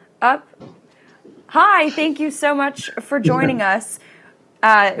up. Hi, thank you so much for joining us.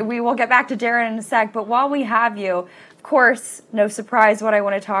 We will get back to Darren in a sec, but while we have you, of course, no surprise what I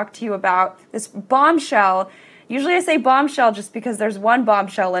want to talk to you about, this bombshell. Usually I say bombshell just because there's one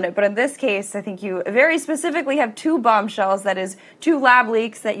bombshell in it, but in this case, I think you very specifically have two bombshells, that is, two lab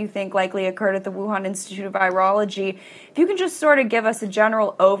leaks that you think likely occurred at the Wuhan Institute of Virology. If you can just sort of give us a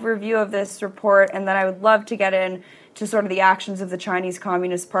general overview of this report, and then I would love to get in to sort of the actions of the Chinese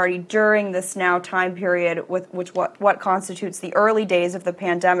Communist Party during this now time period with what constitutes the early days of the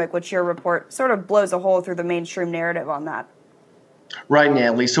pandemic, which your report sort of blows a hole through the mainstream narrative on that. Right,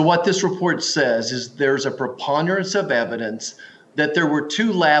 Natalie. So what this report says is there's a preponderance of evidence that there were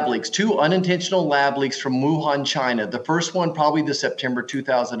two lab leaks, two unintentional lab leaks from Wuhan, China. The first one probably the September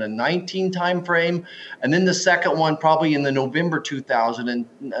 2019 timeframe, and then the second one probably in the November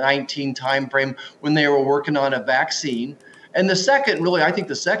 2019 timeframe when they were working on a vaccine. And the second, really, I think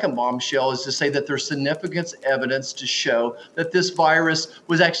the second bombshell is to say that there's significant evidence to show that this virus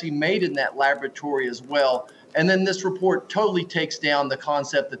was actually made in that laboratory as well. And then this report totally takes down the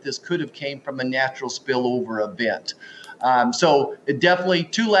concept that this could have came from a natural spillover event. So it definitely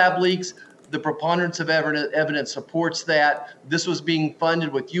two lab leaks. The preponderance of evidence supports that. This was being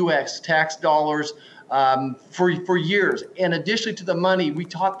funded with U.S. tax dollars for years. And additionally to the money, we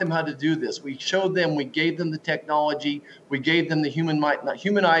taught them how to do this. We showed them, we gave them the technology, we gave them the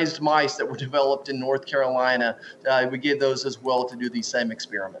humanized mice that were developed in North Carolina. We gave those as well to do these same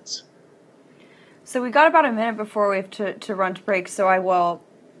experiments. So we've got about a minute before we have to run to break, so I will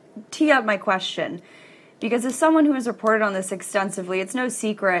tee up my question. Because as someone who has reported on this extensively, it's no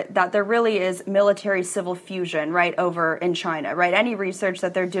secret that there really is military-civil fusion right over in China, right? Any research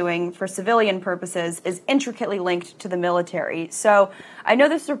that they're doing for civilian purposes is intricately linked to the military. So I know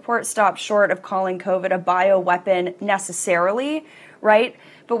this report stops short of calling COVID a bioweapon necessarily, right?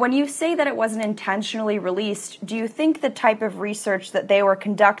 But when you say that it wasn't intentionally released, do you think the type of research that they were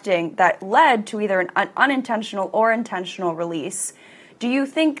conducting that led to either an unintentional or intentional release, do you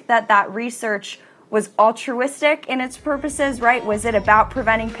think that research was altruistic in its purposes, right? Was it about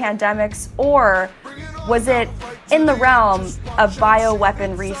preventing pandemics, or was it in the realm of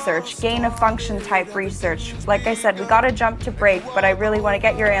bioweapon research, gain-of-function type research? Like I said, we got to jump to break, but I really want to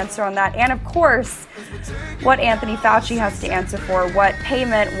get your answer on that. And of course, what Anthony Fauci has to answer for, what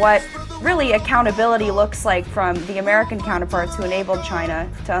payment, what really accountability looks like from the American counterparts who enabled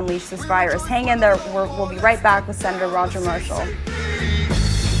China to unleash this virus. Hang in there. We'll be right back with Senator Roger Marshall.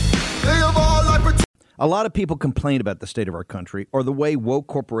 A lot of people complain about the state of our country or the way woke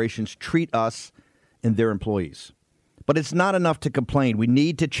corporations treat us and their employees. But it's not enough to complain. We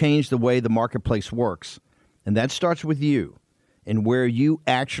need to change the way the marketplace works. And that starts with you and where you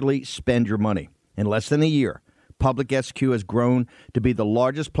actually spend your money. In less than a year, Public SQ has grown to be the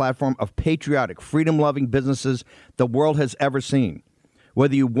largest platform of patriotic, freedom-loving businesses the world has ever seen.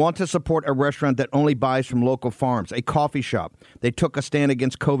 Whether you want to support a restaurant that only buys from local farms, a coffee shop that took a stand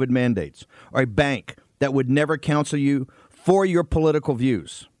against COVID mandates, or a bank that would never counsel you for your political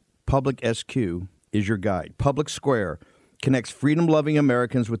views, Public SQ is your guide. Public Square connects freedom-loving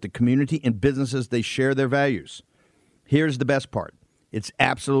Americans with the community and businesses they share their values. Here's the best part. It's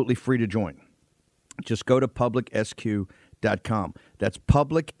absolutely free to join. Just go to publicsq.com. That's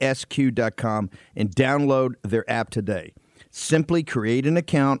publicsq.com and download their app today. Simply create an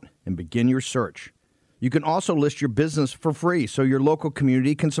account and begin your search. You can also list your business for free so your local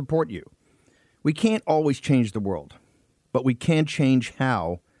community can support you. We can't always change the world, but we can change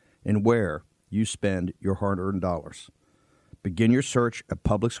how and where you spend your hard-earned dollars. Begin your search at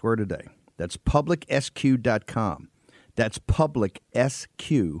Public Square today. That's publicsq.com. That's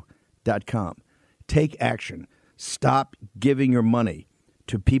publicsq.com. Take action. Stop giving your money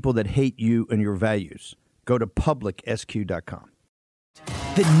to people that hate you and your values. Go to publicsq.com.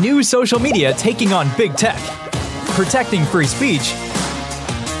 The new social media taking on big tech, protecting free speech,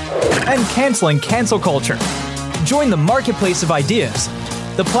 and canceling cancel culture. Join the marketplace of ideas.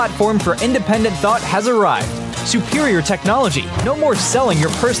 The platform for independent thought has arrived. Superior technology. No more selling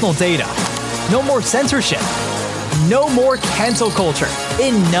your personal data. No more censorship. No more cancel culture.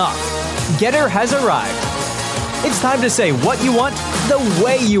 Enough. Getter has arrived. It's time to say what you want, the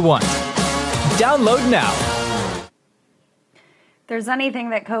way you want. Download now. If there's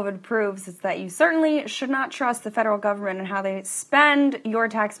anything that COVID proves, it's that you certainly should not trust the federal government and how they spend your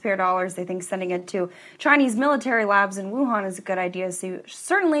taxpayer dollars. They think sending it to Chinese military labs in Wuhan is a good idea, so you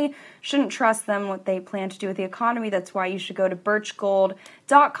certainly shouldn't trust them what they plan to do with the economy. That's why you should go to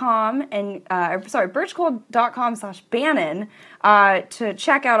birchgold.com and birchgold.com/Bannon to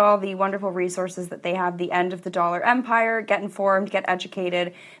check out all the wonderful resources that they have. The End of the Dollar Empire. Get informed, get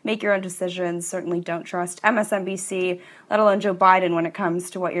educated, make your own decisions. Certainly don't trust MSNBC, let alone Joe Biden, when it comes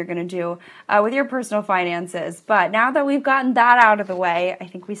to what you're going to do with your personal finances. But now that we've gotten that out of the way, I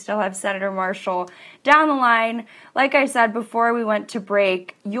think we still have Senator Marshall down the line. Like I said before we went to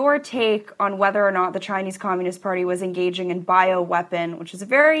break, your take on whether or not the Chinese Communist Party was engaging in bioweapon, which is a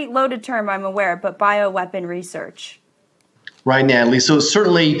very loaded term, I'm aware, but bioweapon research. Right, Natalie. So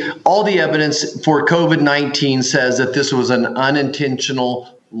certainly all the evidence for COVID-19 says that this was an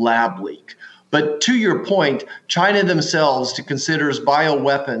unintentional lab leak. But to your point, China themselves considers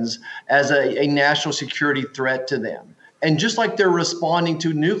bioweapons as a national security threat to them. And just like they're responding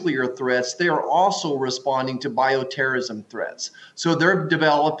to nuclear threats, they are also responding to bioterrorism threats. So they're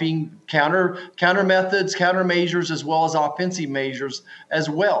developing counter methods, countermeasures, as well as offensive measures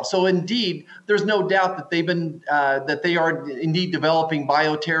as well. So indeed, there's no doubt that they are indeed developing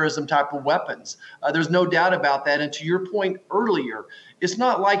bioterrorism type of weapons. There's no doubt about that. And to your point earlier, it's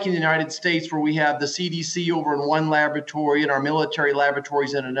not like in the United States where we have the CDC over in one laboratory and our military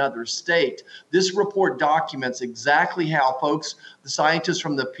laboratories in another state. This report documents exactly how the scientists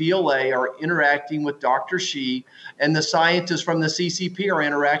from the PLA are interacting with Dr. Shi, and the scientists from the CCP are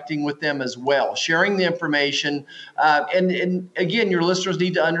interacting with them as well, sharing the information. And again, your listeners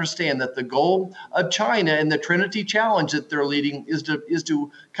need to understand that the goal of China and the Trinity Challenge that they're leading is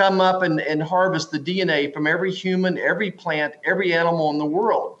to come up and harvest the DNA from every human, every plant, every animal in the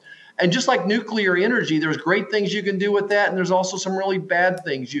world. And just like nuclear energy, there's great things you can do with that, and there's also some really bad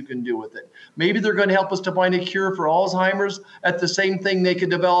things you can do with it. Maybe they're going to help us to find a cure for Alzheimer's. At the same thing, they could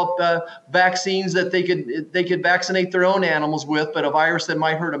develop vaccines that they could vaccinate their own animals with, but a virus that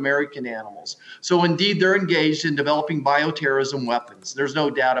might hurt American animals. So indeed, they're engaged in developing bioterrorism weapons. There's no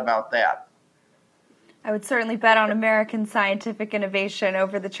doubt about that. I would certainly bet on American scientific innovation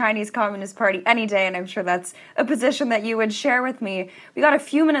over the Chinese Communist Party any day, and I'm sure that's a position that you would share with me. We got a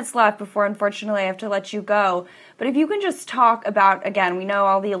few minutes left before, unfortunately, I have to let you go. But if you can just talk about, again, we know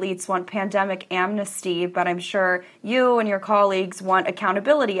all the elites want pandemic amnesty, but I'm sure you and your colleagues want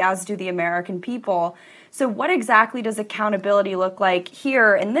accountability, as do the American people. So what exactly does accountability look like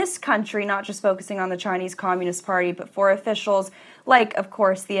here in this country, not just focusing on the Chinese Communist Party, but for officials like, of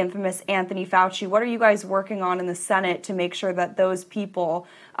course, the infamous Anthony Fauci? What are you guys working on in the Senate to make sure that those people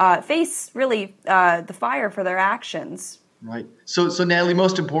face really the fire for their actions? Right. So Natalie,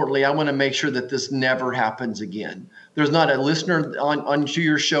 most importantly, I want to make sure that this never happens again. There's not a listener on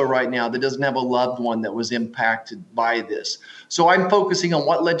your show right now that doesn't have a loved one that was impacted by this. So I'm focusing on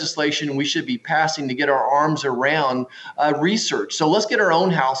what legislation we should be passing to get our arms around research. So let's get our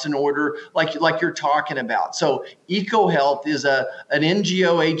own house in order, like you're talking about. So EcoHealth is an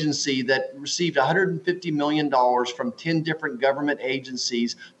NGO agency that received $150 million from 10 different government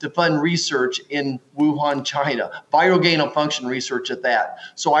agencies to fund research in Wuhan, China, viral gain of function research at that.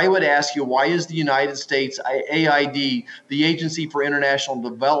 So I would ask you, why is the United States AID, the Agency for International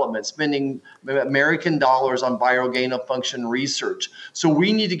Development, spending American dollars on viral gain of function research? So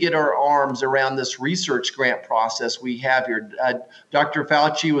we need to get our arms around this research grant process we have here. Dr.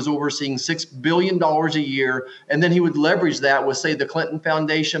 Fauci was overseeing $6 billion a year, and then he would leverage that with, say, the Clinton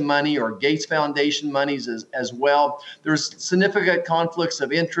Foundation money or Gates Foundation monies as well. There's significant conflicts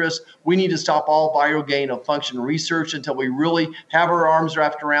of interest. We need to stop all viral gain of function research until we really have our arms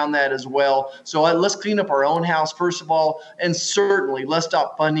wrapped around that as well. So let's clean up our own house, first of all, and certainly let's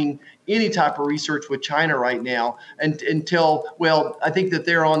stop funding any type of research with China right now until, well, I think that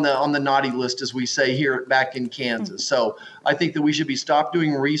they're on the naughty list, as we say here back in Kansas. So I think that we should stop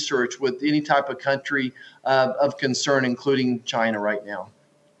doing research with any type of country of concern, including China right now.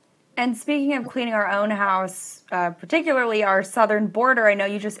 And speaking of cleaning our own house, particularly our southern border, I know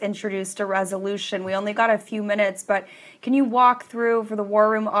you just introduced a resolution. We only got a few minutes, but can you walk through for the War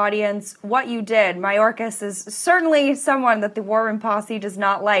Room audience what you did? Mayorkas is certainly someone that the War Room posse does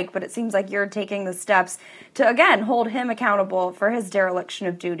not like, but it seems like you're taking the steps to, again, hold him accountable for his dereliction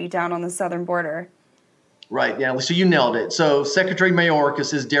of duty down on the southern border. Right, yeah. So you nailed it. So Secretary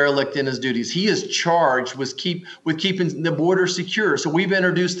Mayorkas is derelict in his duties. He is charged with keeping the border secure. So we've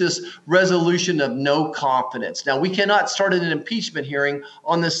introduced this resolution of no confidence. Now, we cannot start an impeachment hearing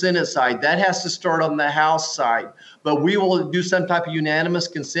on the Senate side. That has to start on the House side. But we will do some type of unanimous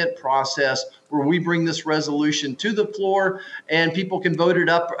consent process where we bring this resolution to the floor and people can vote it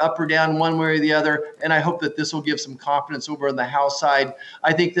up or down one way or the other. And I hope that this will give some confidence over on the House side.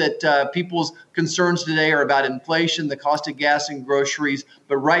 I think that people's concerns today are about inflation, the cost of gas and groceries,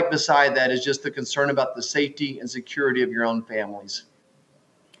 but right beside that is just the concern about the safety and security of your own families.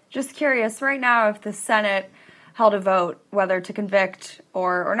 Just curious, right now, if the Senate held a vote whether to convict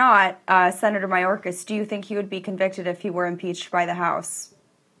or not Senator Mayorkas, do you think he would be convicted if he were impeached by the House?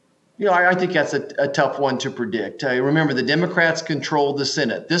 You know, I think that's a tough one to predict. Remember, the Democrats control the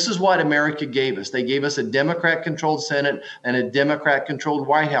Senate. This is what America gave us. They gave us a Democrat-controlled Senate and a Democrat-controlled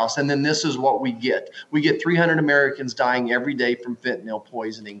White House, and then this is what we get. We get 300 Americans dying every day from fentanyl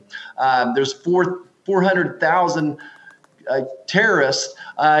poisoning. There's 400,000 terrorists,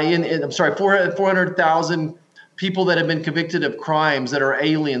 400,000 people that have been convicted of crimes that are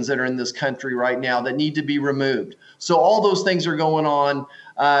aliens that are in this country right now that need to be removed. So all those things are going on.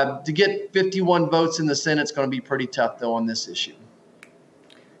 To get 51 votes in the Senate is going to be pretty tough, though, on this issue.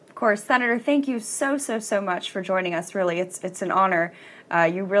 Of course, Senator, thank you so much for joining us. Really, it's an honor.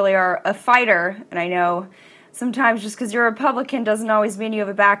 You really are a fighter, and I know sometimes just because you're a Republican doesn't always mean you have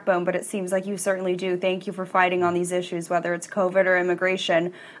a backbone, but it seems like you certainly do. Thank you for fighting on these issues, whether it's COVID or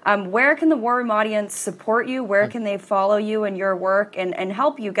immigration. Where can the War Room audience support you? Where can they follow you and your work and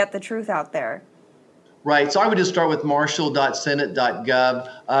help you get the truth out there? Right. So I would just start with marshall.senate.gov,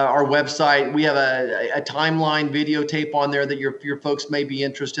 our website. We have a timeline videotape on there that your folks may be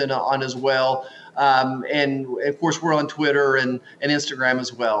interested on as well. And of course, we're on Twitter and Instagram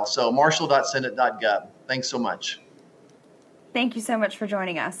as well. So marshall.senate.gov. Thanks so much. Thank you so much for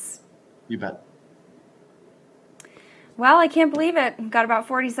joining us. You bet. Well, I can't believe it. We've got about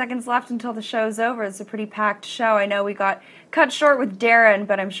 40 seconds left until the show's over. It's a pretty packed show. I know we got cut short with Darren,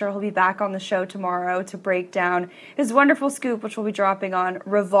 but I'm sure he'll be back on the show tomorrow to break down his wonderful scoop, which will be dropping on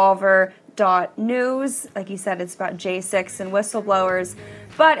revolver.news. Like he said, it's about J6 and whistleblowers.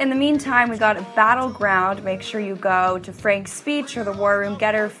 But in the meantime, we got a Battleground. Make sure you go to Frank's speech or the War Room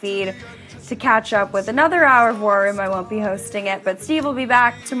Getter feed to catch up with another hour of War Room. I won't be hosting it, but Steve will be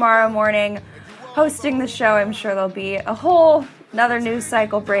back tomorrow morning hosting the show. I'm sure there'll be another news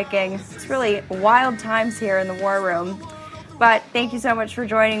cycle breaking. It's really wild times here in the War Room. But thank you so much for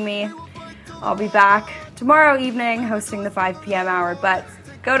joining me. I'll be back tomorrow evening hosting the 5 p.m. hour. But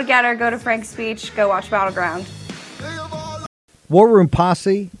go to Getter, go to Frank's speech, go watch Battleground. War Room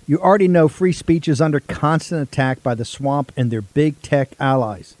Posse, you already know free speech is under constant attack by the swamp and their big tech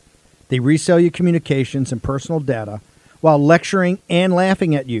allies. They resell your communications and personal data while lecturing and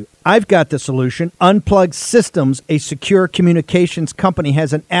laughing at you. I've got the solution. Unplugged Systems, a secure communications company,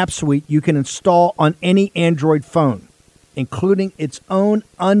 has an app suite you can install on any Android phone, including its own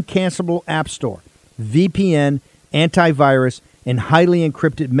uncancelable app store, VPN, antivirus, and highly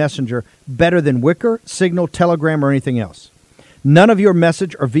encrypted messenger, better than Wicker, Signal, Telegram, or anything else. None of your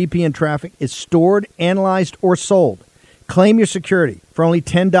message or VPN traffic is stored, analyzed, or sold. Claim your security for only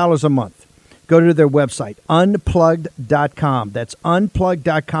 $10 a month. Go to their website, unplugged.com. That's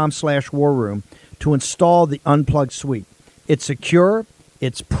unplugged.com/war room to install the Unplugged suite. It's secure,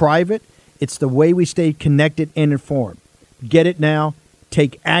 it's private, it's the way we stay connected and informed. Get it now.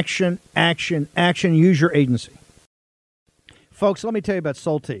 Take action, action, action. Use your agency. Folks, let me tell you about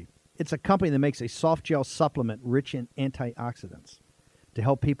Solti. It's a company that makes a soft gel supplement rich in antioxidants to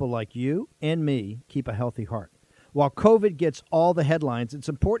help people like you and me keep a healthy heart. While COVID gets all the headlines, it's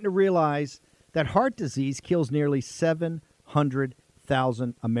important to realize that heart disease kills nearly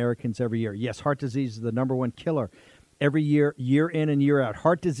 700,000 Americans every year. Yes, heart disease is the number one killer every year, year in and year out.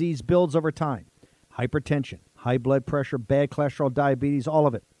 Heart disease builds over time. Hypertension, high blood pressure, bad cholesterol, diabetes, all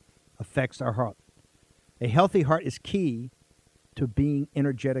of it affects our heart. A healthy heart is key to being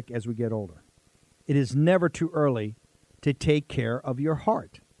energetic as we get older. It is never too early to take care of your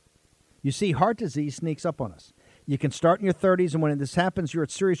heart. You see, heart disease sneaks up on us. You can start in your 30s, and when this happens, you're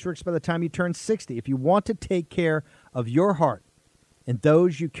at serious risk by the time you turn 60. If you want to take care of your heart and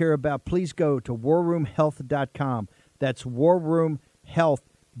those you care about, please go to warroomhealth.com. That's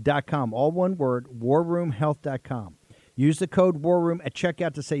warroomhealth.com. All one word, warroomhealth.com. Use the code WARROOM at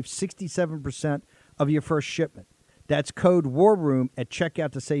checkout to save 67% of your first shipment. That's code WARROOM at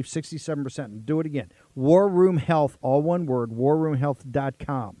checkout to save 67%. And do it again. War Room Health, all one word,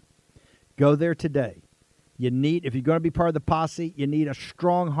 warroomhealth.com. Go there today. If you're going to be part of the posse, you need a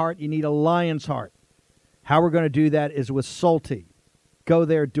strong heart. You need a lion's heart. How we're going to do that is with Salty. Go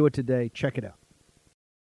there, do it today. Check it out.